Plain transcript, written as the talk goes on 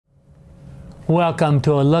Welcome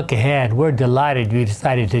to a look ahead. We're delighted you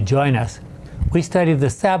decided to join us. We study the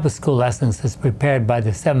Sabbath school lessons as prepared by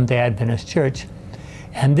the Seventh-day Adventist Church.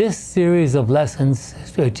 And this series of lessons,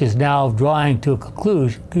 which is now drawing to a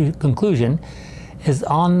conclusion, is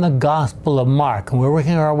on the Gospel of Mark. And we're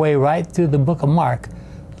working our way right through the book of Mark,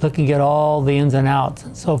 looking at all the ins and outs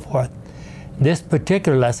and so forth. This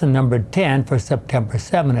particular lesson, number 10 for September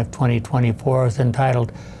 7 of 2024, is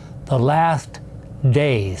entitled The Last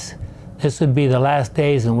Days. This would be the last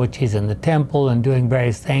days in which he's in the temple and doing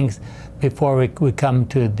various things before we come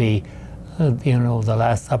to the, the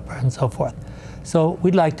Last Supper and so forth. So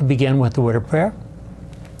we'd like to begin with the word of prayer.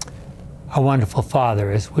 Our wonderful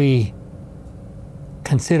Father, as we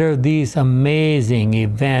consider these amazing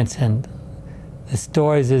events and the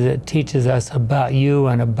stories that it teaches us about you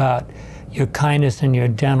and about your kindness and your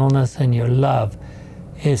gentleness and your love,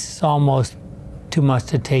 is almost too much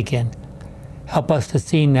to take in. Help us to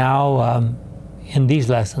see now in these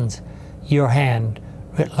lessons your hand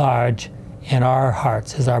writ large in our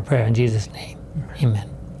hearts is our prayer in Jesus' name. Amen.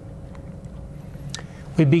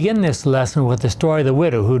 We begin this lesson with the story of the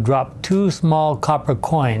widow who dropped 2 small copper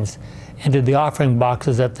coins into the offering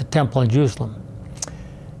boxes at the temple in Jerusalem.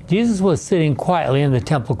 Jesus was sitting quietly in the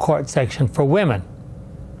temple court section for women.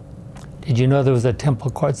 Did you know there was a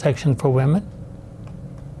temple court section for women?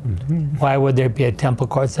 Mm-hmm. Why would there be a temple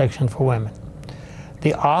court section for women?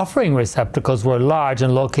 The offering receptacles were large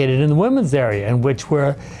and located in the women's area,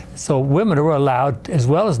 so women were allowed, as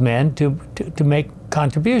well as men, to make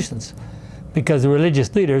contributions, because the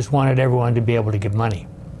religious leaders wanted everyone to be able to give money.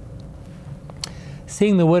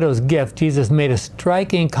 Seeing the widow's gift, Jesus made a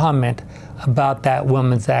striking comment about that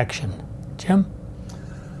woman's action. Jim?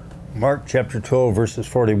 Mark chapter 12, verses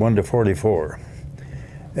 41 to 44.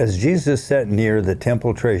 As Jesus sat near the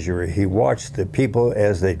temple treasury, he watched the people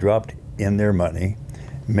as they dropped in their money.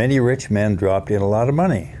 Many rich men dropped in a lot of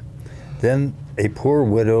money. Then a poor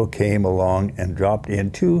widow came along and dropped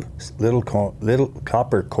in 2 little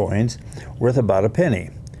copper coins worth about a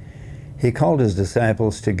penny. He called his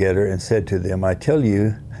disciples together and said to them, I tell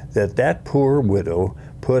you that that poor widow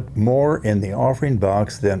put more in the offering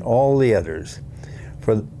box than all the others.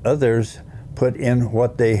 For others put in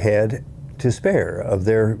what they had to spare of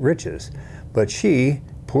their riches. But she,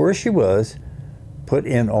 poor as she was, put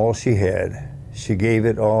in all she had. She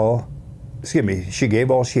gave all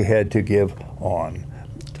she had to give on.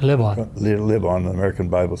 To live on. Live on, the American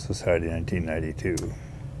Bible Society, 1992.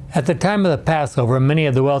 At the time of the Passover, many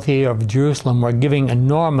of the wealthy of Jerusalem were giving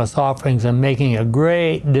enormous offerings and making a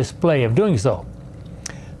great display of doing so.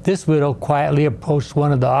 This widow quietly approached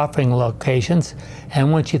one of the offering locations,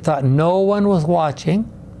 and when she thought no one was watching,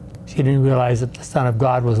 she didn't realize that the Son of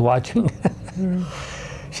God was watching,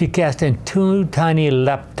 she cast in 2 tiny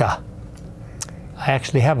lepta. I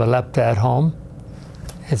actually have a lepta at home.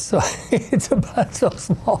 It's about so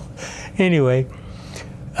small. Anyway,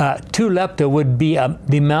 2 lepta would be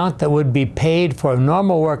the amount that would be paid for a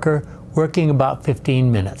normal worker working about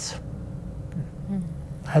 15 minutes.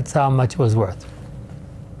 That's how much it was worth.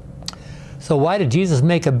 So why did Jesus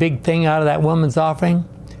make a big thing out of that woman's offering?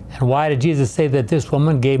 And why did Jesus say that this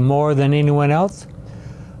woman gave more than anyone else?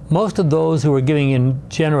 Most of those who were giving in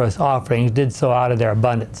generous offerings did so out of their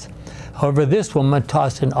abundance. However, this woman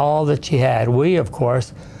tossed in all that she had. We, of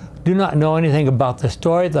course, do not know anything about the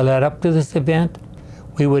story that led up to this event.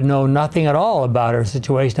 We would know nothing at all about her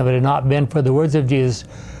situation if it had not been for the words of Jesus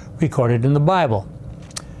recorded in the Bible.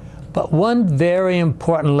 But one very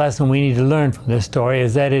important lesson we need to learn from this story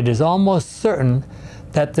is that it is almost certain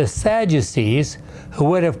that the Sadducees, who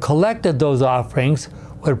would have collected those offerings,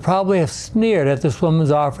 would probably have sneered at this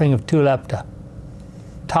woman's offering of 2 lepta.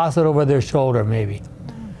 Toss it over their shoulder, maybe.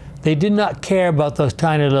 They did not care about those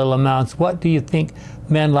tiny little amounts. What do you think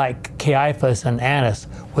men like Caiaphas and Annas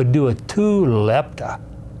would do with 2 lepta?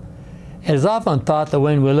 It is often thought that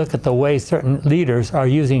when we look at the way certain leaders are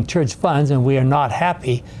using church funds and we are not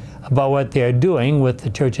happy about what they are doing with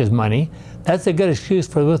the church's money, that's a good excuse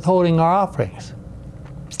for withholding our offerings.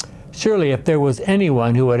 Surely if there was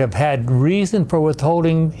anyone who would have had reason for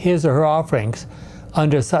withholding his or her offerings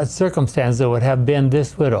under such circumstances, it would have been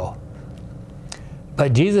this widow.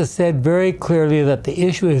 But Jesus said very clearly that the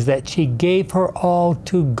issue is that she gave her all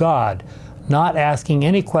to God, not asking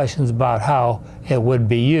any questions about how it would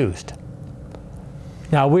be used.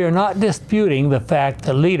 Now, we are not disputing the fact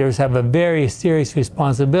that leaders have a very serious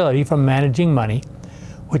responsibility for managing money,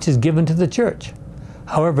 which is given to the church.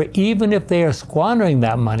 However, even if they are squandering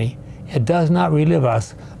that money, it does not relieve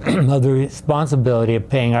us of the responsibility of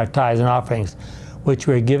paying our tithes and offerings, which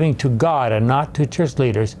we are giving to God and not to church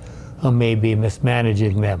leaders who may be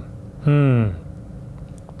mismanaging them.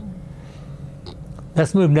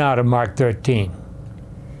 Let's move now to Mark 13.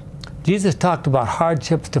 Jesus talked about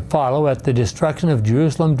hardships to follow at the destruction of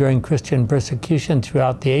Jerusalem during Christian persecution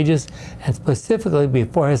throughout the ages, and specifically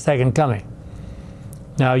before his second coming.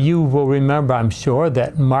 Now you will remember, I'm sure,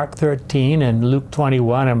 that Mark 13 and Luke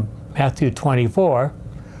 21 and Matthew 24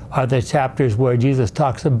 are the chapters where Jesus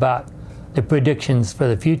talks about the predictions for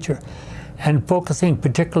the future, and focusing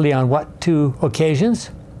particularly on what two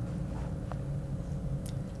occasions?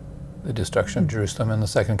 The destruction of Jerusalem and the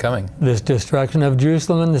second coming. This destruction of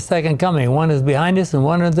Jerusalem and the second coming. One is behind us and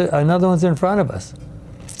another one's in front of us.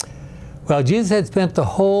 Well, Jesus had spent the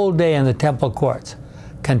whole day in the temple courts,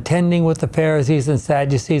 contending with the Pharisees and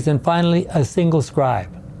Sadducees, and finally a single scribe.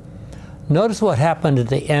 Notice what happened at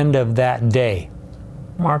the end of that day.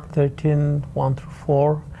 Mark 13, 1 through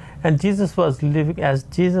 4. And as Jesus was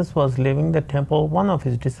leaving the temple, one of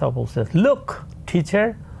his disciples says, "Look,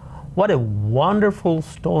 teacher, what a wonderful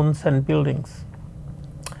stones and buildings."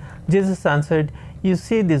 Jesus answered, "You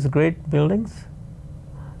see these great buildings?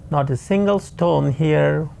 Not a single stone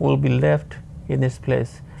here will be left in its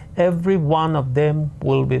place. Every one of them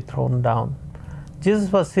will be thrown down."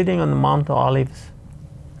 Jesus was sitting on the Mount of Olives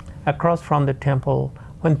across from the temple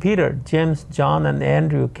when Peter, James, John, and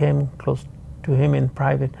Andrew came close to him in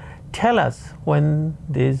private. "Tell us when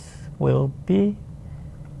this will be,"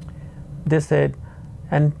 they said,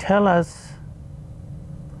 "and tell us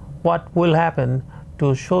what will happen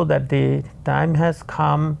to show that the time has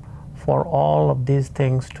come for all of these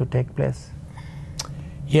things to take place."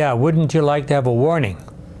 Yeah, wouldn't you like to have a warning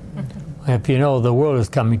if you know the world is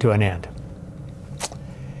coming to an end?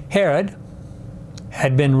 Herod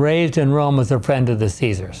had been raised in Rome as a friend of the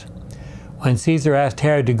Caesars. When Caesar asked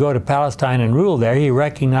Herod to go to Palestine and rule there, he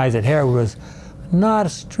recognized that Herod was not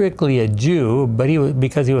strictly a Jew, but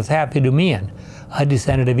because he was Hapidumian, a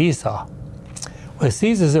descendant of Esau. With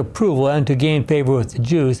Caesar's approval and to gain favor with the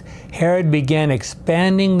Jews, Herod began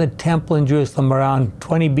expanding the temple in Jerusalem around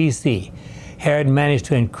 20 BC. Herod managed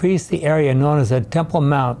to increase the area known as the Temple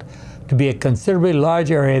Mount to be a considerably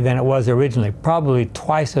larger area than it was originally, probably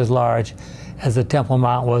twice as large as the Temple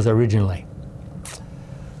Mount was originally.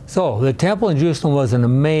 So, the temple in Jerusalem was an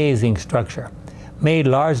amazing structure, made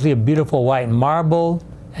largely of beautiful white marble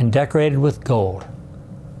and decorated with gold.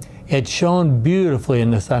 It shone beautifully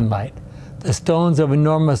in the sunlight. The stones of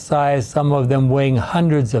enormous size, some of them weighing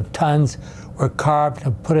hundreds of tons, were carved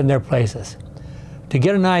and put in their places. To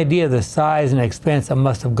get an idea of the size and expense that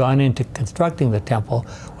must have gone into constructing the temple,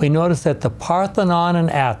 we notice that the Parthenon in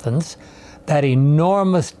Athens, that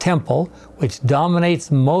enormous temple which dominates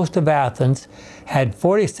most of Athens, had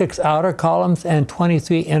 46 outer columns and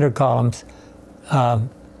 23 inner columns.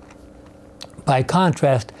 By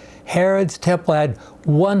contrast, Herod's temple had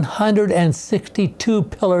 162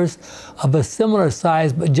 pillars of a similar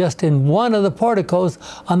size, but just in one of the porticos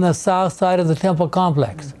on the south side of the temple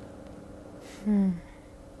complex.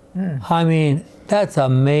 I mean, that's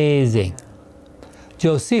amazing.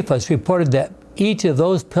 Josephus reported that each of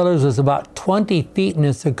those pillars was about 20 feet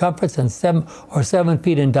in circumference and 7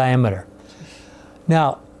 feet in diameter.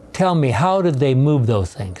 Now, tell me, how did they move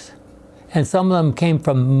those things? And some of them came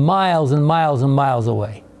from miles and miles and miles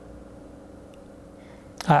away.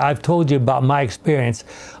 I've told you about my experience.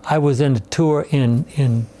 I was in a tour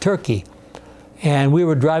in Turkey, and we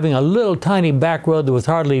were driving a little tiny back road. There was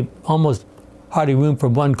almost hardly room for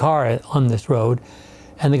one car on this road.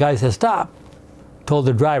 And the guy said, "Stop." Told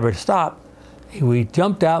the driver to stop. We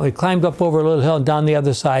jumped out, we climbed up over a little hill and down the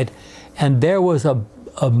other side, and there was a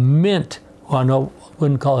mint, well, no,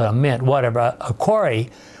 wouldn't call it a mint, whatever, a quarry,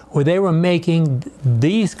 where they were making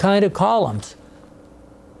these kind of columns.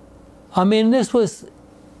 I mean, this was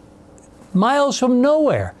miles from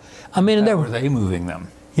nowhere. I mean, How were they moving them?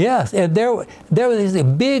 Yes, and there were these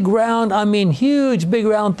big round, I mean, huge big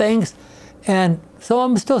round things, and some of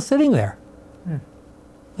them still sitting there.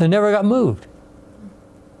 They never got moved.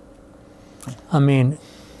 I mean,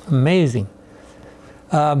 amazing.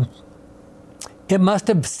 It must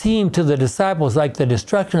have seemed to the disciples like the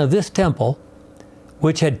destruction of this temple,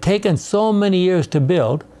 which had taken so many years to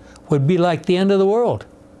build, would be like the end of the world.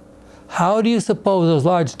 How do you suppose those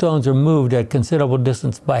large stones are moved a considerable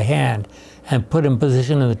distance by hand and put in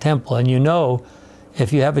position in the temple? And you know,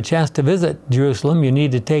 if you have a chance to visit Jerusalem, you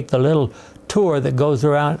need to take the little tour that goes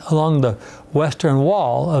around along the western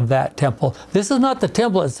wall of that temple. This is not the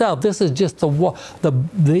temple itself. This is just the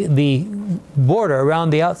border around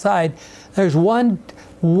the outside. There's one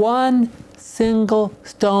single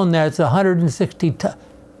stone there. It's 160 tons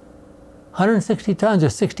or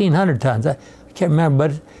 1,600 tons. I can't remember,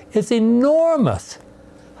 but it's enormous.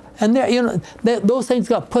 And those things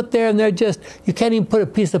got put there, and they're just, you can't even put a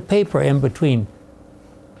piece of paper in between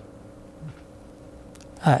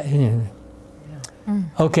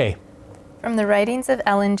Okay. From the writings of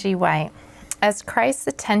Ellen G. White, as Christ's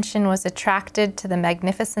attention was attracted to the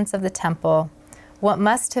magnificence of the temple, what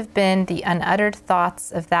must have been the unuttered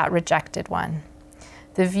thoughts of that rejected one?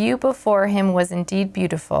 The view before him was indeed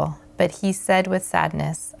beautiful, but he said with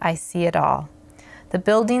sadness, I see it all. The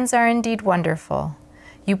buildings are indeed wonderful.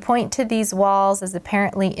 You point to these walls as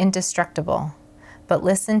apparently indestructible, but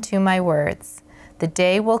listen to my words. The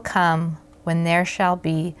day will come when there shall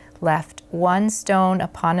be left one stone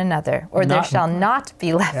upon another, or there shall not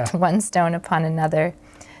be left one stone upon another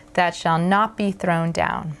that shall not be thrown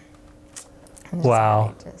down.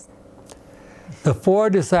 Wow. The 4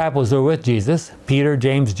 disciples who were with Jesus, Peter,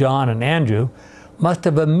 James, John, and Andrew, must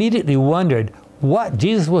have immediately wondered what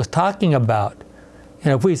Jesus was talking about.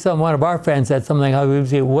 And if one of our friends said something, we would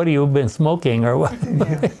say, what have you been smoking, or what?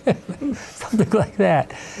 Something like that.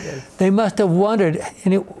 Yes. They must have wondered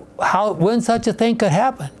when such a thing could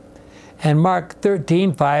happen. And Mark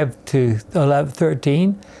 13, 5 to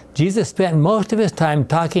 13, Jesus spent most of his time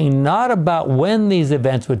talking not about when these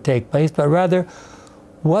events would take place, but rather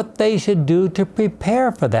what they should do to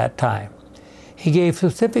prepare for that time. He gave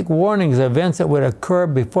specific warnings of events that would occur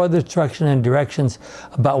before the destruction and directions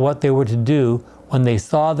about what they were to do when they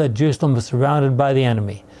saw that Jerusalem was surrounded by the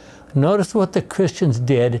enemy. Notice what the Christians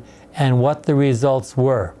did and what the results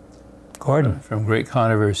were. Gordon. From Great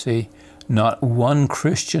Controversy, not one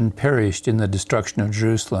Christian perished in the destruction of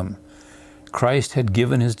Jerusalem. Christ had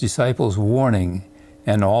given his disciples warning,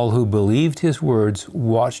 and all who believed his words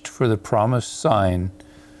watched for the promised sign,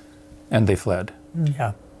 and they fled.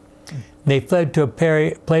 Yeah. They fled to a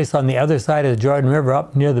place on the other side of the Jordan River,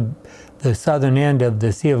 up near the southern end of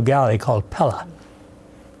the Sea of Galilee, called Pella.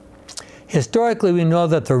 Historically, we know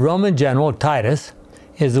that the Roman general, Titus,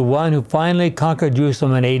 is the one who finally conquered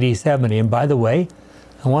Jerusalem in AD 70. And by the way,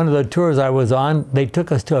 on one of the tours I was on, they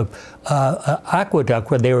took us to an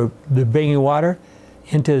aqueduct where they were bringing water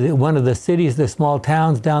into one of the cities, the small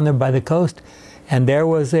towns down there by the coast. And there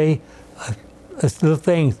was a little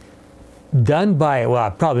thing done by, well,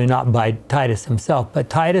 probably not by Titus himself, but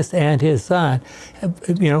Titus and his son.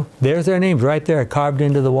 There's their names right there carved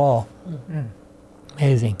into the wall. Mm-hmm.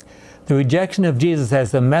 Amazing. The rejection of Jesus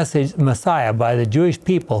as the Messiah by the Jewish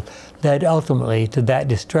people led ultimately to that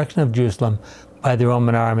destruction of Jerusalem by the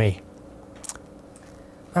Roman army.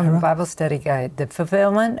 From the Bible Study Guide, the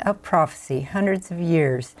fulfillment of prophecy hundreds of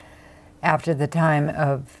years after the time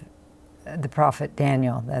of the prophet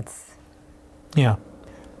Daniel. That's... Yeah.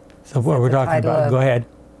 So what we're talking about, go ahead.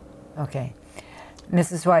 Okay.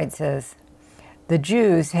 Mrs. White says, the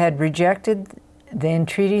Jews had rejected the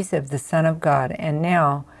entreaties of the Son of God, and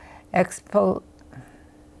now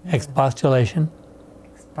expostulation.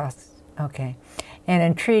 Okay. An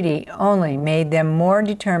entreaty only made them more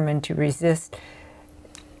determined to resist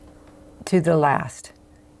to the last.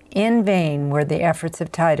 In vain were the efforts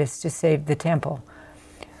of Titus to save the temple.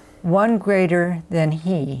 One greater than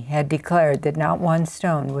he had declared that not one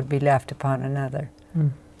stone would be left upon another.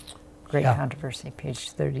 Great Controversy,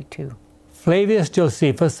 page 32. Flavius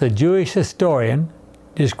Josephus, a Jewish historian,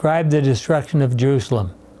 described the destruction of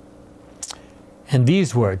Jerusalem in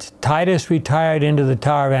these words: Titus retired into the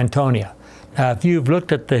Tower of Antonia. Now, if you've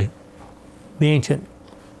looked at the ancient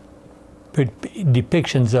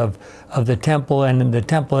depictions of the temple and the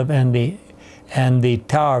Tower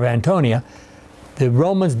of Antonia, the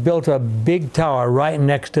Romans built a big tower right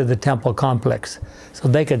next to the temple complex, so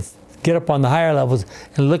they could get up on the higher levels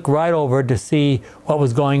and look right over to see what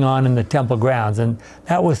was going on in the temple grounds. And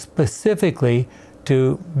that was specifically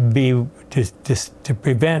to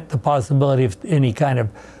prevent the possibility of any kind of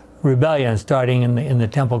rebellion starting in the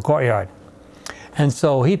temple courtyard. And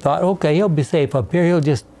so he thought, okay, he'll be safe up here. He'll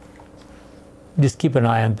just keep an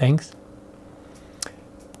eye on things.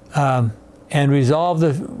 And resolved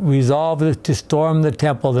to storm the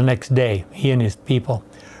temple the next day, he and his people,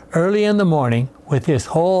 early in the morning with his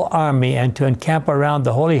whole army, and to encamp around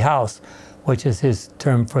the holy house, which is his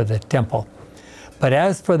term for the temple. But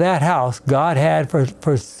as for that house, God had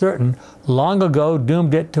for certain long ago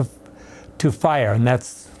doomed it to fire, and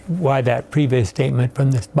that's why that previous statement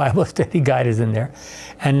from this Bible Study Guide is in there.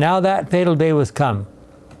 And now that fatal day was come.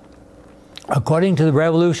 According to the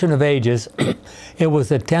Revolution of Ages, it was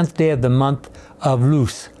the 10th day of the month of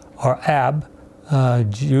Lus, or Ab.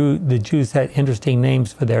 The Jews had interesting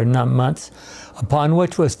names for their months, upon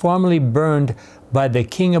which was formerly burned by the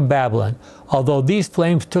king of Babylon, although these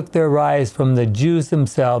flames took their rise from the Jews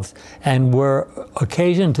themselves and were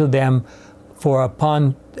occasion to them, for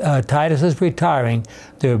upon Titus's retiring,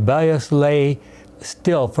 the rebellious lay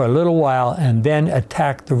still for a little while and then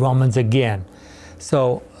attacked the Romans again.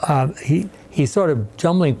 So he's sort of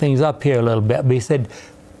jumbling things up here a little bit, but he said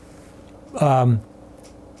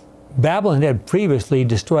Babylon had previously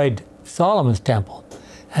destroyed Solomon's temple,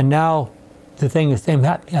 and now the thing is same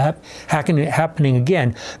happening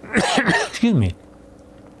again. Excuse me.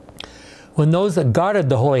 When those that guarded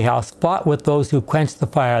the holy house fought with those who quenched the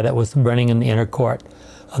fire that was burning in the inner court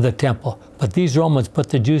of the temple. But these Romans put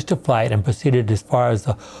the Jews to flight and proceeded as far as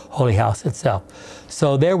the holy house itself.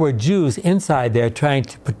 So there were Jews inside there trying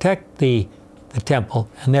to protect the temple,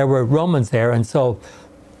 and there were Romans there, and so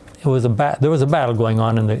it was there was a battle going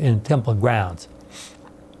on in the temple grounds.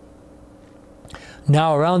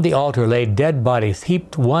 Now around the altar lay dead bodies,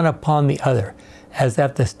 heaped one upon the other, as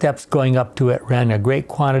at the steps going up to it ran a great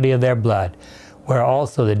quantity of their blood, where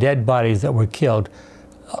also the dead bodies that were killed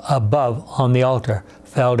above on the altar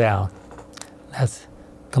fell down. That's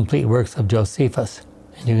complete works of Josephus.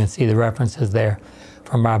 And you can see the references there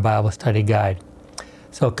from our Bible study guide.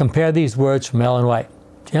 So compare these words from Ellen White.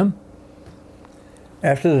 Jim?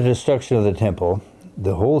 After the destruction of the temple,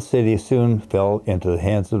 the whole city soon fell into the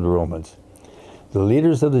hands of the Romans. The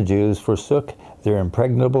leaders of the Jews forsook their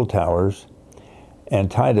impregnable towers,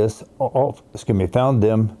 and Titus found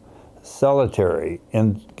them solitary,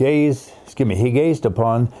 and he gazed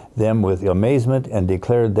upon them with amazement and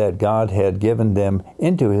declared that God had given them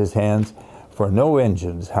into his hands, for no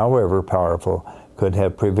engines, however powerful, could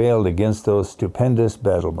have prevailed against those stupendous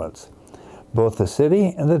battlements. Both the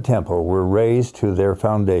city and the temple were razed to their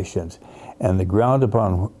foundations, and the ground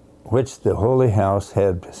upon which the holy house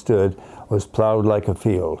had stood was plowed like a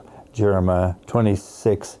field. Jeremiah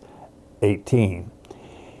 26:18.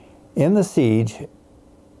 In the siege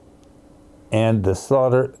and the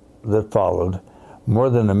slaughter that followed, more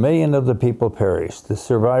than 1 million of the people perished. The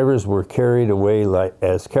survivors were carried away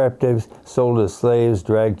as captives, sold as slaves,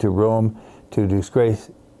 dragged to Rome to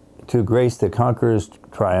grace the conqueror's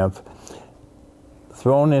triumph,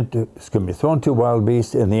 thrown to wild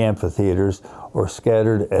beasts in the amphitheaters, or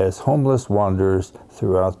scattered as homeless wanderers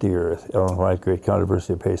throughout the earth. Ellen White, Great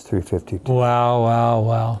Controversy, page 352. Wow, wow,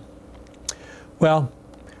 wow. Well,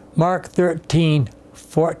 Mark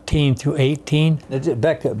 13:14 through 18.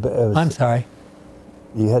 Back up. I'm sorry.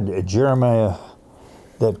 You had Jeremiah,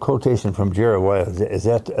 that quotation from Jeremiah. Is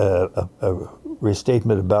that a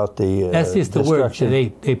restatement about the That's just the word they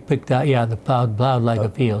picked out. Yeah, the plowed like a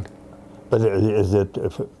field. But is it?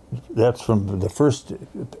 That's from the first,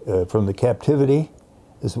 from the captivity.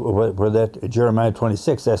 Is where that Jeremiah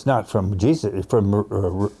 26? That's not from Jesus. From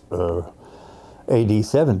AD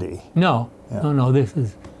 70. No, yeah. No. This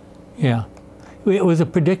is, yeah. It was a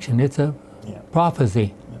prediction. It's a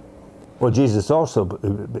prophecy. Yeah. Well, Jesus also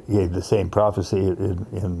gave the same prophecy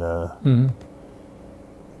in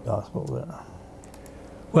Gospel there.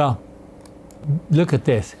 Well, look at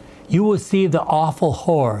this. You will see the awful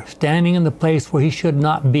whore standing in the place where he should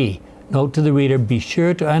not be. Note to the reader, be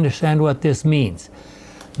sure to understand what this means.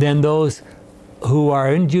 Then those who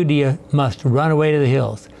are in Judea must run away to the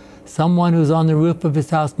hills. Someone who's on the roof of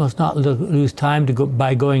his house must not lose time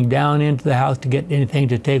by going down into the house to get anything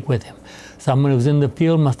to take with him. Someone who's in the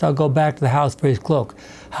field must not go back to the house for his cloak.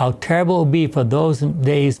 How terrible it will be for those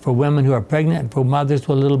days for women who are pregnant and for mothers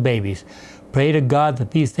with little babies. Pray to God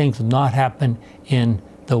that these things will not happen in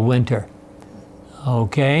the winter.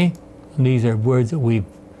 Okay? These are words that we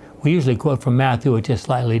usually quote from Matthew, which is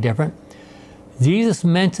slightly different. Jesus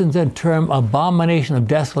mentions the term abomination of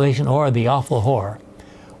desolation, or the awful whore.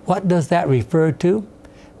 What does that refer to?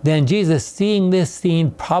 Then Jesus, seeing this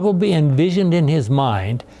scene probably envisioned in his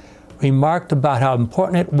mind, remarked about how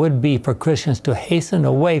important it would be for Christians to hasten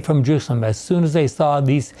away from Jerusalem as soon as they saw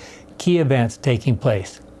these key events taking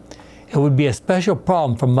place. It would be a special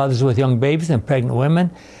problem for mothers with young babies and pregnant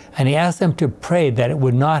women, and he asked them to pray that it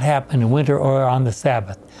would not happen in winter or on the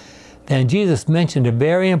Sabbath. Then Jesus mentioned a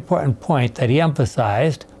very important point that he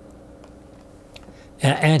emphasized,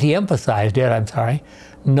 and he emphasized it, I'm sorry.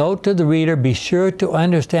 Note to the reader, be sure to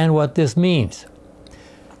understand what this means.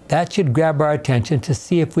 That should grab our attention to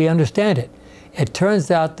see if we understand it. It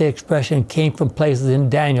turns out the expression came from places in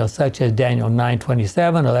Daniel, such as Daniel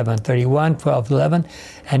 9:27, 11:31, 12:11,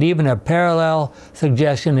 and even a parallel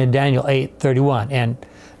suggestion in Daniel 8:31. And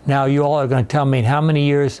now you all are going to tell me how many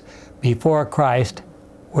years before Christ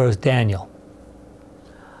was Daniel?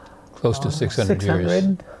 Close to 600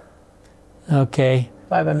 years. Okay.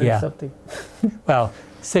 500 something. Well,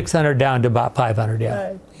 600 down to about 500, yeah.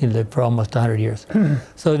 Right. He lived for almost 100 years.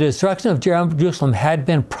 So the destruction of Jerusalem had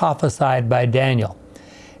been prophesied by Daniel.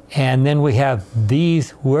 And then we have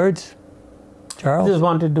these words. Charles? I just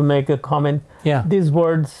wanted to make a comment. Yeah. These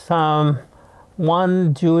words,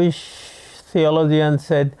 one Jewish theologian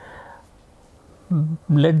said,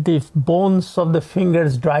 let the bones of the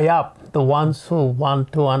fingers dry up, the ones who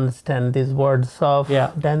want to understand these words of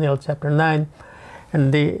Daniel chapter 9.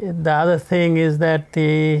 And the other thing is that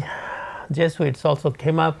the Jesuits also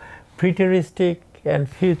came up, preteristic and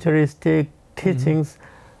futuristic teachings,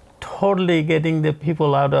 totally getting the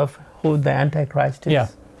people out of who the Antichrist is. Yeah.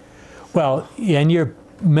 Well, and you're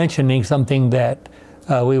mentioning something that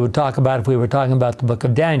we would talk about if we were talking about the book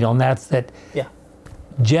of Daniel, and that's that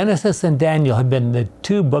Genesis and Daniel have been the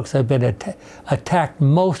two books that have been attacked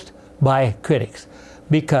most by critics.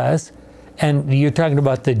 Because, and you're talking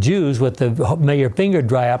about the Jews with the may your finger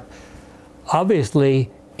dry up,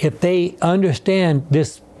 obviously if they understand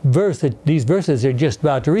this verse, these verses they're just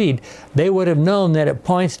about to read, they would have known that it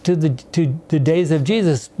points to the days of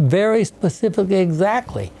Jesus very specifically,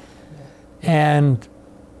 exactly. And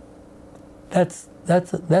that's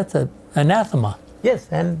a anathema. Yes,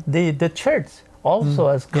 and the church also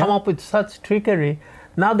has come up with such trickery.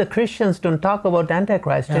 Now the Christians don't talk about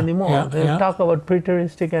Antichrist anymore. They talk about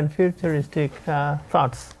preteristic and futuristic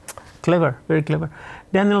thoughts. Clever, very clever.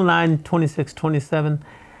 Daniel 9:26-27.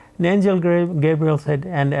 An angel Gabriel said,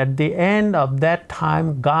 and at the end of that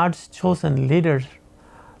time, God's chosen leader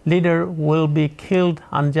will be killed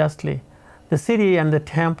unjustly. The city and the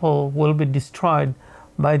temple will be destroyed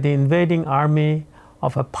by the invading army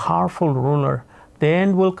of a powerful ruler. The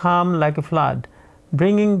end will come like a flood,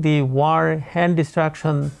 bringing the war and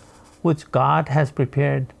destruction which God has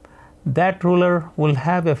prepared. That ruler will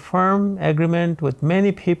have a firm agreement with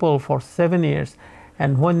many people for 7 years,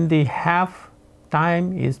 and when the half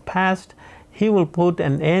time is past, he will put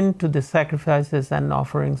an end to the sacrifices and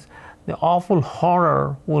offerings. The awful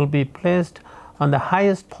horror will be placed on the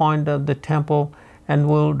highest point of the temple and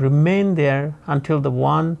will remain there until the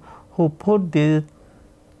one who put it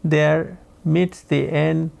there meets the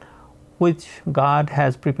end which God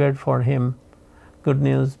has prepared for him. Good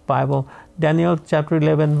News Bible. Daniel chapter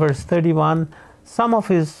 11 verse 31. Some of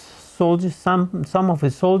his soldiers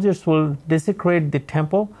will desecrate the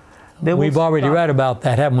temple. We've already read about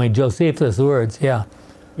that, haven't we? Josephus' words,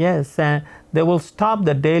 Yes, and they will stop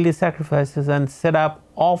the daily sacrifices and set up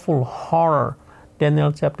awful horror.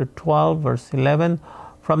 Daniel chapter 12 verse 11.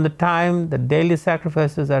 From the time the daily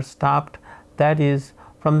sacrifices are stopped, that is,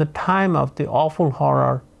 from the time of the awful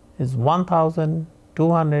horror, is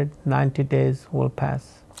 1,290 days will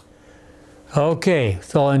pass. Okay,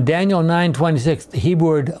 so in Daniel 9:26, the Hebrew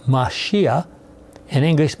word Mashiach, in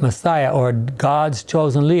English Messiah, or God's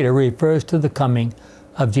chosen leader, refers to the coming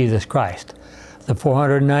of Jesus Christ. The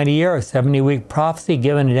 490-year or 70-week prophecy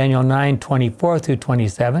given in Daniel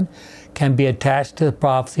 9:24-27 can be attached to the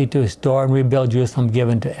prophecy to restore and rebuild Jerusalem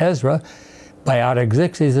given to Ezra by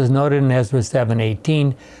Artaxerxes, as noted in Ezra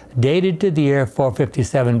 7:18, dated to the year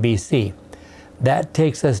 457 BC. That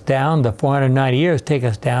takes us down, the 490 years take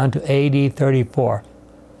us down to AD 34.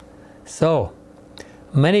 So,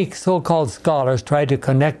 many so-called scholars try to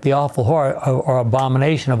connect the awful horror or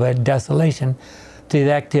abomination of a desolation to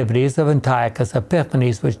the activities of Antiochus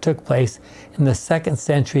Epiphanes, which took place in the 2nd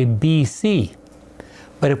century BC.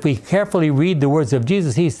 But if we carefully read the words of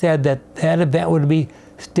Jesus, he said that that event would be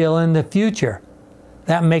still in the future.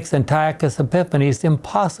 That makes Antiochus Epiphanes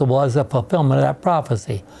impossible as a fulfillment of that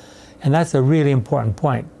prophecy. And that's a really important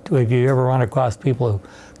point if you ever run across people who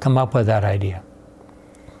come up with that idea.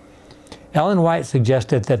 Ellen White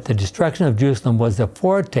suggested that the destruction of Jerusalem was a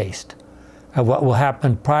foretaste of what will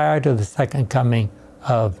happen prior to the second coming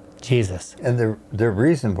of Jesus. And the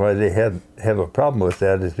reason why they have a problem with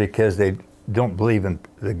that is because they don't believe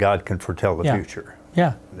that God can foretell the future.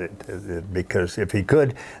 Yeah. Because if he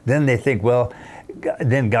could, then they think, well,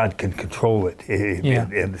 then God can control it.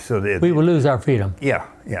 And so we will lose our freedom. Yeah.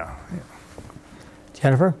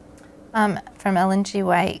 Jennifer? From Ellen G.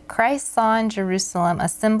 White, Christ saw in Jerusalem a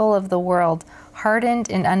symbol of the world hardened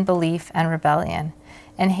in unbelief and rebellion,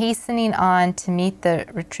 and hastening on to meet the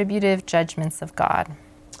retributive judgments of God.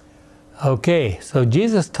 Okay, so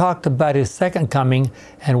Jesus talked about his second coming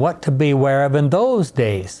and what to beware of in those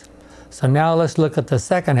days. So now let's look at the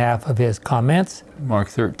second half of his comments. Mark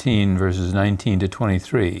 13, verses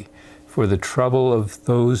 19-23. For the trouble of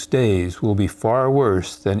those days will be far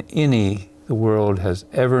worse than any the world has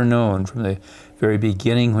ever known from the very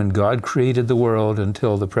beginning when God created the world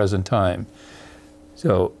until the present time.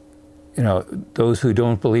 So, those who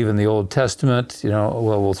don't believe in the Old Testament,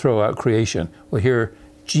 we'll throw out creation. Well, here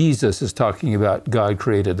Jesus is talking about God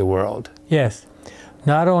created the world. Yes.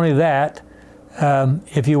 Not only that,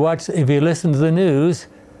 if you listen to the news,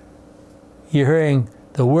 you're hearing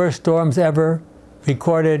the worst storms ever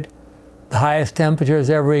recorded, the highest temperatures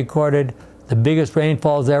ever recorded, the biggest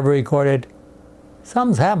rainfalls ever recorded.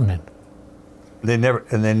 Something's happening. They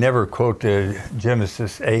never quote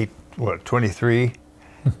Genesis 8:23.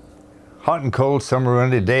 Hot and cold, summer,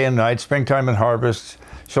 winter, day and night, springtime and harvest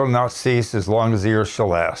shall not cease as long as the earth shall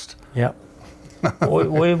last. Yep.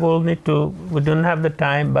 we will need to. We don't have the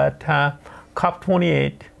time, but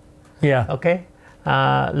COP28. Yeah. Okay.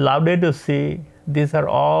 Laudato Si. These are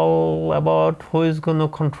all about who is going to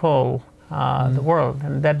control the world,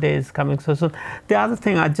 and that day is coming so soon. The other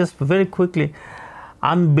thing, I just very quickly,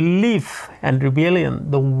 unbelief and rebellion.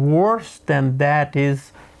 The worst than that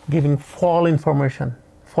is giving false information.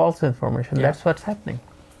 Yeah. That's what's happening.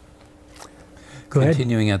 Go ahead.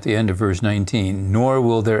 Continuing at the end of verse 19, nor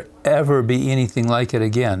will there ever be anything like it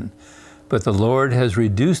again. But the Lord has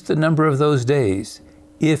reduced the number of those days.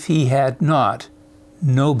 If he had not,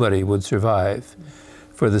 nobody would survive.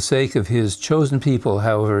 For the sake of his chosen people,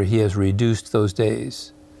 however, he has reduced those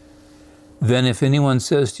days. Then if anyone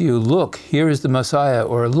says to you, look, here is the Messiah,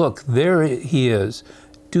 or look, there he is,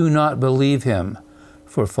 do not believe him.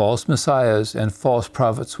 For false messiahs and false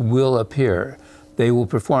prophets will appear. They will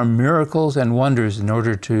perform miracles and wonders in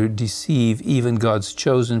order to deceive even God's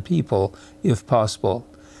chosen people, if possible.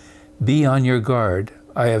 Be on your guard.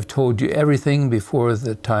 I have told you everything before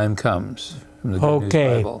the time comes. From the Good News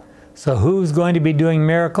Bible. So who's going to be doing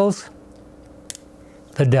miracles?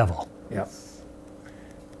 The devil. Yep.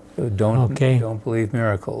 So don't believe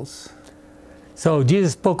miracles. So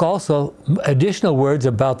Jesus spoke also additional words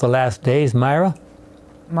about the last days. Myra?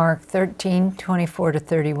 Mark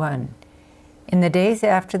 13:24-31. In the days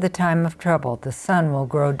after the time of trouble, the sun will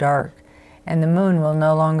grow dark, and the moon will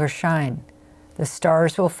no longer shine. The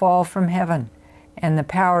stars will fall from heaven, and the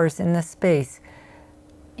powers in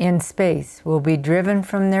space will be driven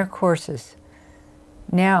from their courses.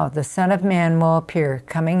 Now the Son of Man will appear,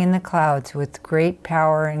 coming in the clouds with great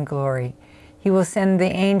power and glory. He will send the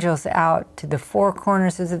angels out to the four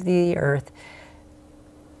corners of the earth.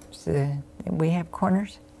 We have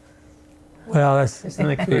corners? Well, that's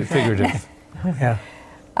figurative. yeah.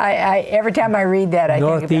 I every time I read that, I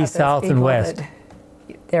North, think about east, south, and west.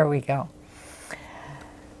 There we go.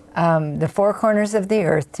 The four corners of the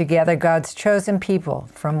earth to gather God's chosen people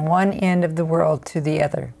from one end of the world to the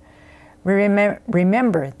other.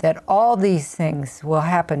 Remember that all these things will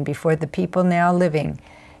happen before the people now living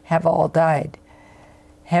have all died.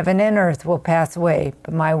 Heaven and earth will pass away,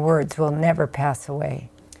 but my words will never pass away.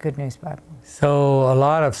 Good News Bible. So a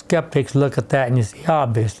lot of skeptics look at that and you see,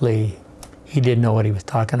 obviously, he didn't know what he was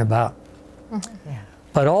talking about. Yeah.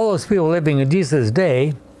 But all those people living in Jesus'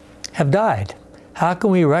 day have died. How can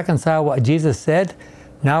we reconcile what Jesus said?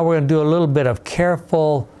 Now we're going to do a little bit of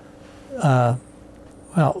careful,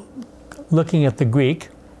 looking at the Greek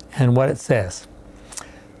and what it says.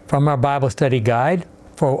 From our Bible study guide,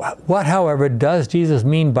 for what, however, does Jesus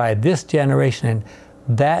mean by this generation and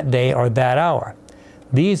that day or that hour?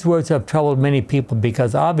 These words have troubled many people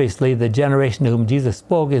because obviously the generation to whom Jesus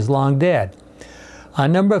spoke is long dead. A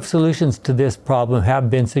number of solutions to this problem have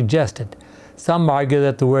been suggested. Some argue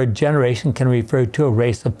that the word generation can refer to a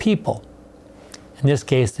race of people, in this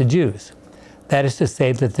case the Jews. That is to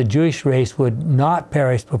say that the Jewish race would not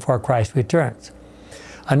perish before Christ returns.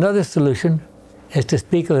 Another solution is to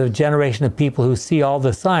speak of a generation of people who see all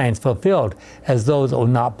the signs fulfilled as those that will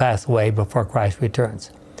not pass away before Christ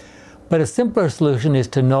returns. But a simpler solution is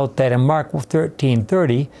to note that in Mark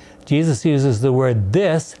 13:30, Jesus uses the word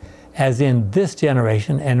this as in this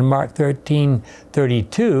generation, and in Mark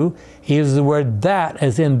 13:32, he uses the word that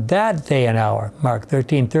as in that day and hour. Mark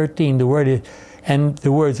 13:13, the word is, and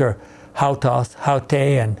the words are hautos, haute,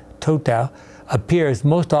 and tota, appears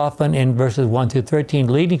most often in verses 1 through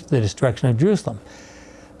 13, leading to the destruction of Jerusalem.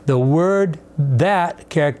 The word that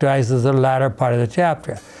characterizes the latter part of the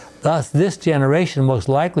chapter. Thus, this generation most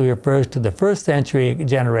likely refers to the first century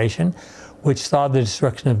generation, which saw the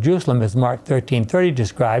destruction of Jerusalem, as Mark 13:30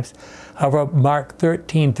 describes. However, Mark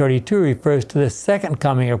 13:32 refers to the second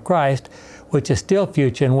coming of Christ, which is still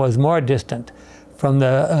future and was more distant from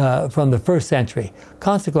the first century.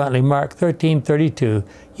 Consequently, Mark 13:32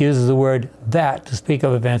 uses the word that to speak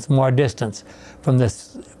of events more distant from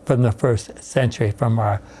the first century from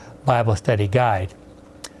our Bible study guide.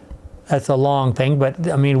 That's a long thing,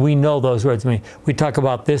 but I mean, we know those words. I mean, we talk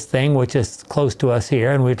about this thing, which is close to us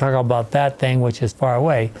here, and we talk about that thing, which is far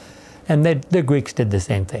away. And the Greeks did the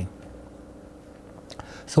same thing.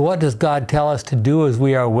 So what does God tell us to do as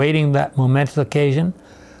we are awaiting that momentous occasion?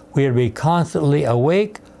 We are to be constantly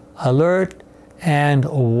awake, alert, and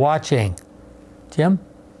watching. Jim?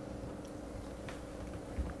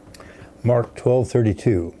 Mark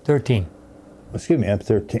 12:32. 13. Excuse me, I'm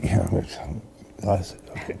 13.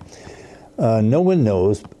 Okay. No one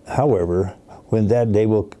knows, however, when that day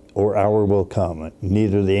will or hour will come,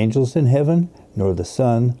 neither the angels in heaven nor the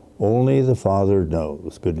Son, only the Father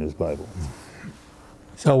knows. Good News Bible.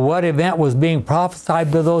 So what event was being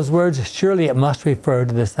prophesied by those words? Surely it must refer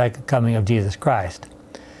to the second coming of Jesus Christ.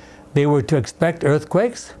 They were to expect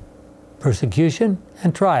earthquakes, persecution,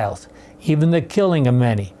 and trials, even the killing of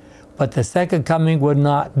many. But the second coming would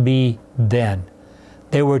not be then.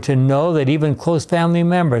 They were to know that even close family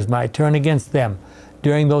members might turn against them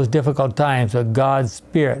during those difficult times, but God's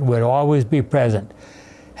Spirit would always be present.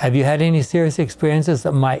 Have you had any serious experiences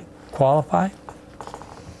that might qualify?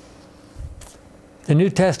 The New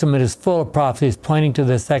Testament is full of prophecies pointing to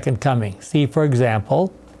the second coming. See, for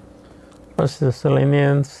example, 1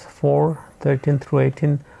 Thessalonians 4:13 through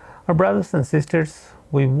 18. Our brothers and sisters,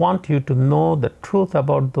 we want you to know the truth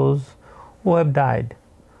about those who have died,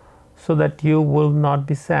 so that you will not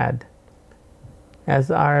be sad, as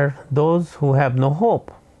are those who have no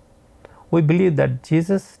hope. We believe that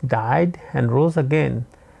Jesus died and rose again,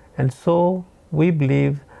 and so we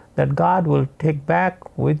believe that God will take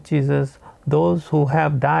back with Jesus those who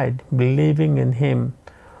have died believing in Him.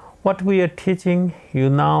 What we are teaching you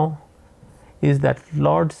now is that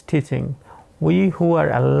Lord's teaching. We who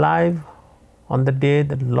are alive on the day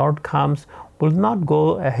the Lord comes will not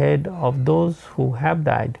go ahead of those who have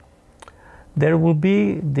died. There will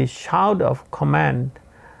be the shout of command,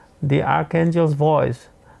 the archangel's voice,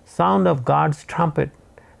 sound of God's trumpet,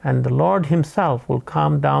 and the Lord Himself will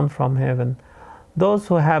come down from heaven. Those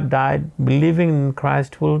who have died believing in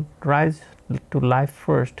Christ will rise to life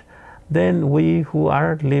first. Then we who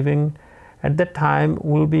are living at that time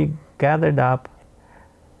will be gathered up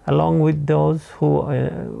along with those who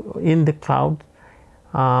in the cloud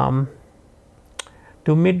to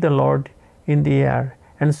meet the Lord in the air.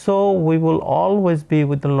 And so we will always be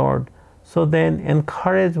with the Lord. So then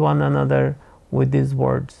encourage one another with these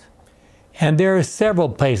words. and there are several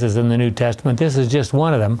places in the New Testament, this is just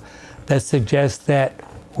one of them, that suggests that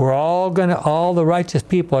all the righteous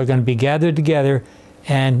people are going to be gathered together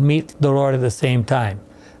and meet the Lord at the same time.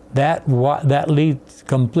 That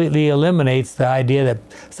completely eliminates the idea that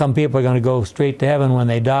some people are going to go straight to heaven when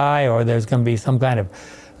they die, or there's going to be some kind of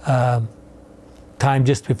time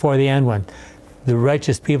just before the end when the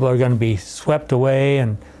righteous people are going to be swept away,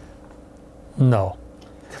 and no.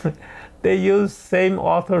 They use same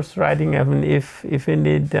authors writing, if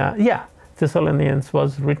indeed, Thessalonians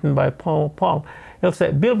was written by Paul. He'll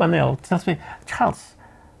say, Bill Bonnell tells me, Charles,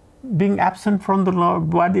 being absent from the Lord,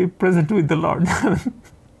 body present with the Lord.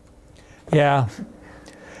 Yeah.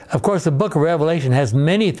 Of course, the book of Revelation has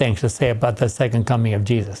many things to say about the second coming of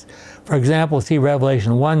Jesus. For example, see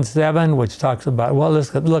Revelation 1:7, which talks about, well,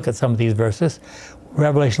 let's look at some of these verses.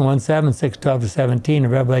 Revelation 1:7, 6:12-17,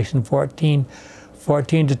 and Revelation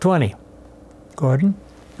 14:14-20. Gordon?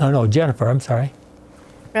 No, Jennifer, I'm sorry.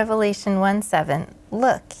 Revelation 1:7.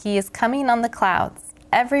 Look, he is coming on the clouds.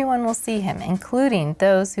 Everyone will see him, including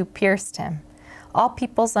those who pierced him. All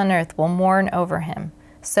peoples on earth will mourn over him.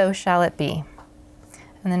 So shall it be.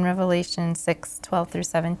 And then Revelation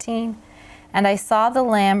 6:12-17. And I saw the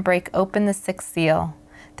Lamb break open the sixth seal.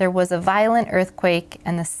 There was a violent earthquake,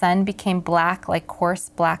 and the sun became black like coarse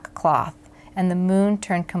black cloth, and the moon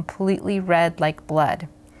turned completely red like blood.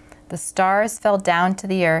 The stars fell down to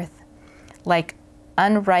the earth like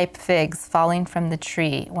unripe figs falling from the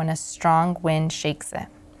tree when a strong wind shakes it.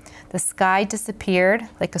 The sky disappeared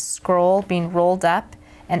like a scroll being rolled up,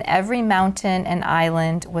 and every mountain and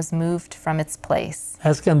island was moved from its place.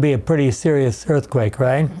 That's going to be a pretty serious earthquake,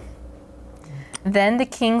 right? Then the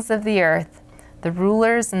kings of the earth, the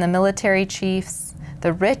rulers and the military chiefs,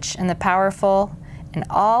 the rich and the powerful, and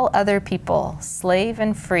all other people, slave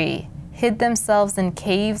and free, hid themselves in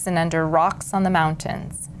caves and under rocks on the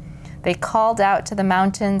mountains. They called out to the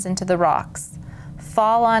mountains and to the rocks,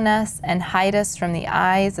 "Fall on us and hide us from the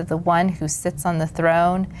eyes of the one who sits on the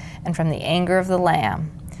throne and from the anger of the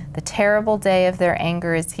Lamb. The terrible day of their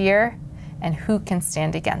anger is here, and who can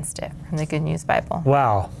stand against it?" From the Good News Bible.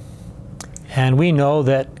 Wow. And we know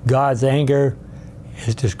that God's anger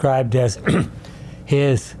is described as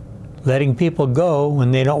his letting people go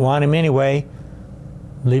when they don't want him anyway,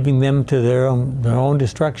 leaving them to their own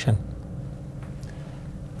destruction.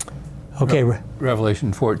 Okay.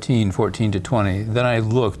 Revelation 14:14-20. Then I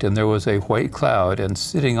looked, and there was a white cloud, and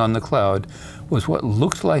sitting on the cloud was what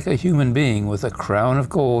looked like a human being with a crown of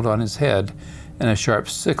gold on his head and a sharp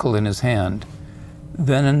sickle in his hand.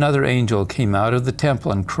 Then another angel came out of the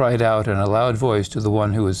temple and cried out in a loud voice to the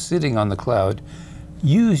one who was sitting on the cloud,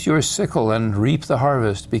 "Use your sickle and reap the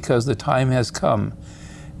harvest, because the time has come.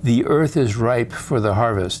 The earth is ripe for the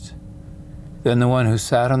harvest." Then the one who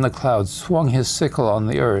sat on the cloud swung his sickle on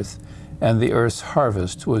the earth, and the earth's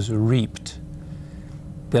harvest was reaped.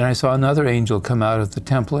 Then I saw another angel come out of the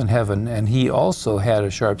temple in heaven, and he also had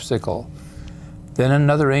a sharp sickle. Then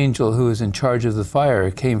another angel who was in charge of the fire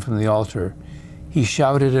came from the altar. He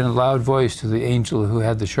shouted in a loud voice to the angel who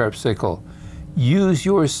had the sharp sickle, "Use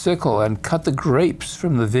your sickle and cut the grapes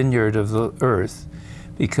from the vineyard of the earth,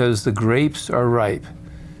 because the grapes are ripe."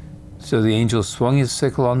 So the angel swung his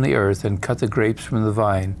sickle on the earth and cut the grapes from the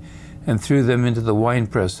vine and threw them into the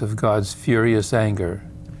winepress of God's furious anger.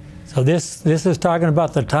 So this is talking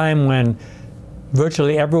about the time when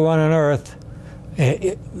virtually everyone on earth,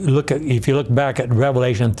 if you look back at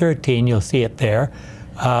Revelation 13, you'll see it there,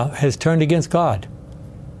 has turned against God.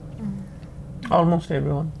 Almost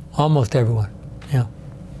everyone. Almost everyone, yeah.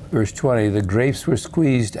 Verse 20, the grapes were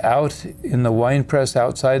squeezed out in the winepress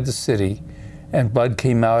outside the city, and blood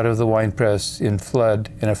came out of the winepress in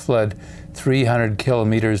a flood 300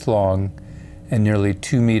 kilometers long and nearly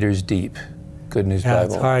 2 meters deep. Good News Yeah,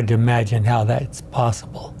 Bible. it's hard to imagine how that's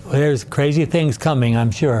possible. Well, there's crazy things coming,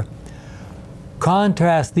 I'm sure.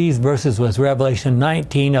 Contrast these verses with Revelation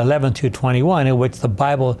 19, 11 to 21, in which the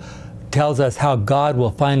Bible tells us how God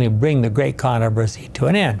will finally bring the great controversy to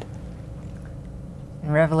an end.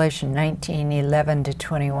 In Revelation 19, 11 to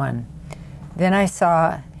 21, then I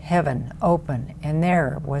saw heaven open, and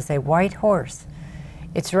there was a white horse.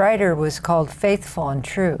 Its rider was called Faithful and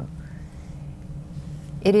True.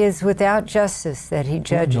 It is without justice that he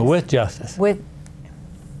judges. No, with justice. With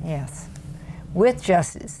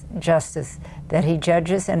justice that he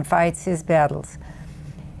judges and fights his battles.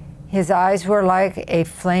 His eyes were like a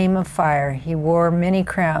flame of fire. He wore many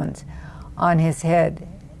crowns on his head.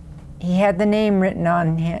 He had a name written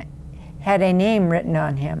on him,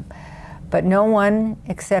 but no one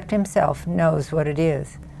except himself knows what it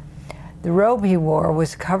is. The robe he wore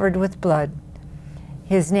was covered with blood.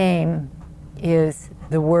 His name is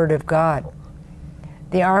the Word of God.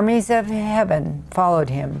 The armies of heaven followed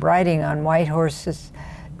him, riding on white horses,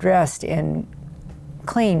 dressed in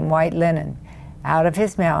clean white linen. Out of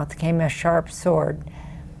his mouth came a sharp sword,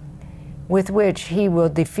 with which he will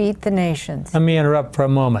defeat the nations. Let me interrupt for a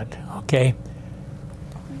moment, okay?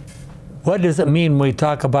 What does it mean when we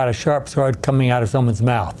talk about a sharp sword coming out of someone's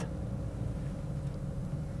mouth?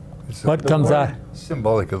 What comes out?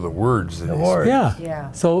 Symbolic of the words. The word.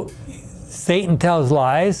 Yeah. So Satan tells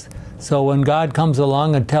lies, so when God comes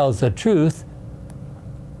along and tells the truth,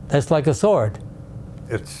 that's like a sword.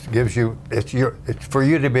 It gives you, it's for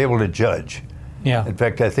you to be able to judge. Yeah. In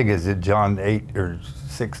fact, I think it's in John 8 or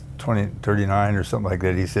 6, 20, 39 or something like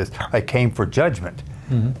that. He says, I came for judgment.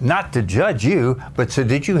 Mm-hmm. Not to judge you, but so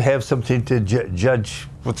that you have something to judge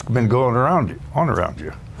what's been going around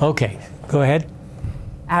you. Okay, go ahead.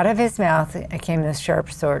 Out of his mouth came this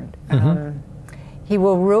sharp sword. Mm-hmm. He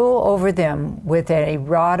will rule over them with a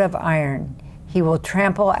rod of iron. He will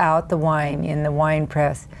trample out the wine in the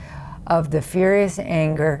winepress of the furious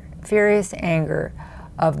anger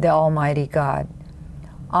of the Almighty God.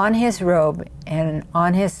 On his robe and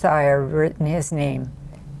on his thigh are written his name,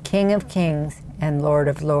 King of Kings and Lord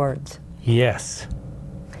of Lords. Yes.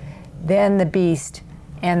 Then the beast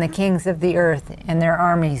and the kings of the earth and their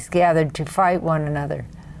armies gathered to fight one another,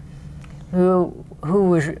 who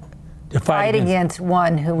was to fight against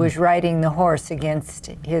one who was riding the horse against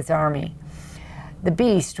his army. The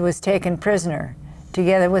beast was taken prisoner,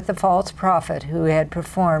 together with the false prophet who had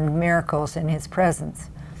performed miracles in his presence.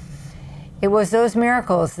 It was those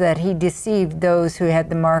miracles that he deceived those who had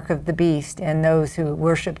the mark of the beast and those who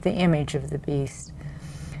worshiped the image of the beast.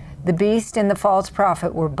 The beast and the false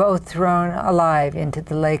prophet were both thrown alive into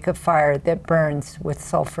the lake of fire that burns with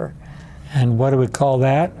sulfur. And what do we call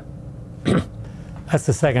that? That's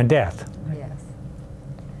the second death. Yes.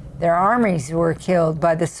 Their armies were killed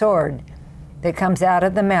by the sword that comes out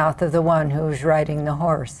of the mouth of the one who is riding the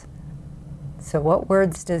horse. So what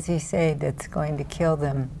words does he say that's going to kill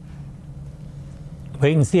them?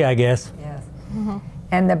 Wait and see, I guess. Yes. Mm-hmm.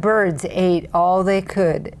 And the birds ate all they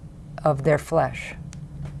could of their flesh.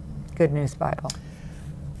 Good News Bible.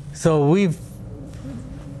 So we've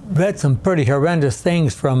read some pretty horrendous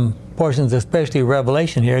things from portions, especially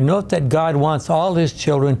Revelation here. Note that God wants all his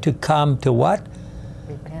children to come to what?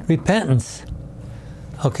 Repentance.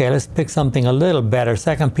 Okay, let's pick something a little better.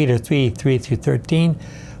 2 Peter 3, 3 through 13.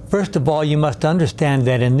 First of all, you must understand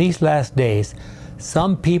that in these last days,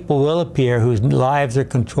 some people will appear whose lives are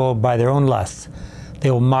controlled by their own lusts.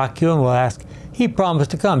 They will mock you and will ask, he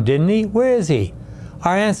promised to come, didn't he? Where is he?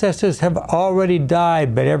 Our ancestors have already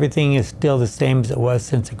died, but everything is still the same as it was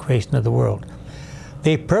since the creation of the world.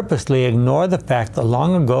 They purposely ignore the fact that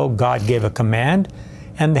long ago God gave a command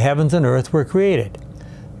and the heavens and earth were created.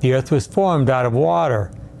 The earth was formed out of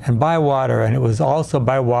water and by water, and it was also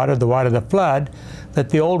by water, the water of the flood, that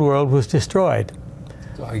the old world was destroyed.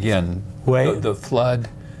 So again, Wait. the flood,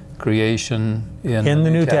 creation in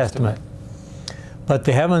the New Testament. But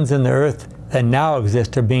the heavens and the earth that now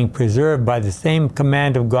exist are being preserved by the same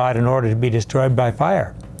command of God in order to be destroyed by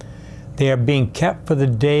fire. They are being kept for the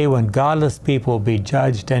day when godless people will be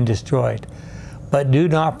judged and destroyed. But do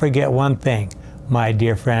not forget one thing, my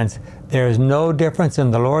dear friends. There is no difference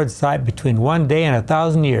in the Lord's sight between 1 day and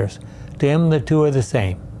 1,000 years. To him the two are the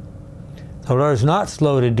same. The Lord is not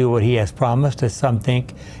slow to do what he has promised, as some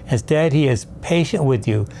think. Instead, he is patient with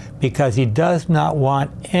you because he does not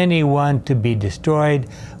want anyone to be destroyed,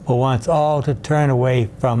 but wants all to turn away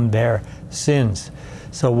from their sins.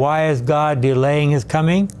 So why is God delaying his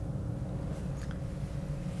coming?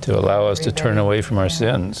 To allow us to turn away from our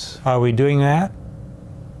sins. Are we doing that?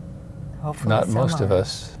 Hopefully Not some most of are.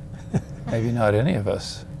 us. Maybe not any of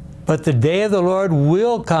us. But the day of the Lord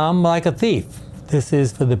will come like a thief. This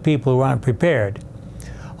is for the people who aren't prepared.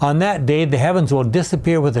 On that day, the heavens will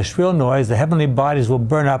disappear with a shrill noise, the heavenly bodies will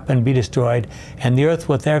burn up and be destroyed, and the earth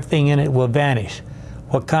with everything in it will vanish.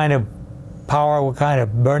 What kind of power, what kind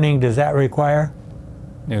of burning does that require?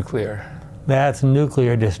 Nuclear. That's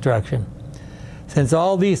nuclear destruction. Since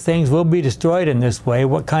all these things will be destroyed in this way,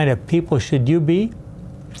 what kind of people should you be?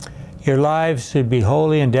 Your lives should be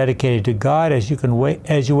holy and dedicated to God as you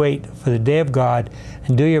wait for the day of God,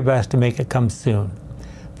 and do your best to make it come soon.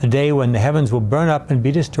 The day when the heavens will burn up and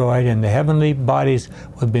be destroyed, and the heavenly bodies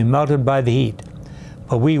will be melted by the heat.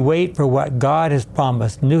 But we wait for what God has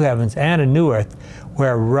promised, new heavens and a new earth,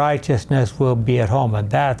 where righteousness will be at home, and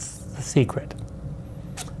that's the secret.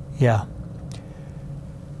 Yeah.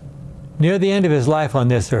 Near the end of his life on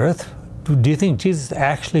this earth, do you think Jesus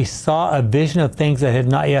actually saw a vision of things that had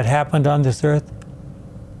not yet happened on this earth?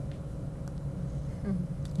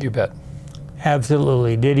 You bet.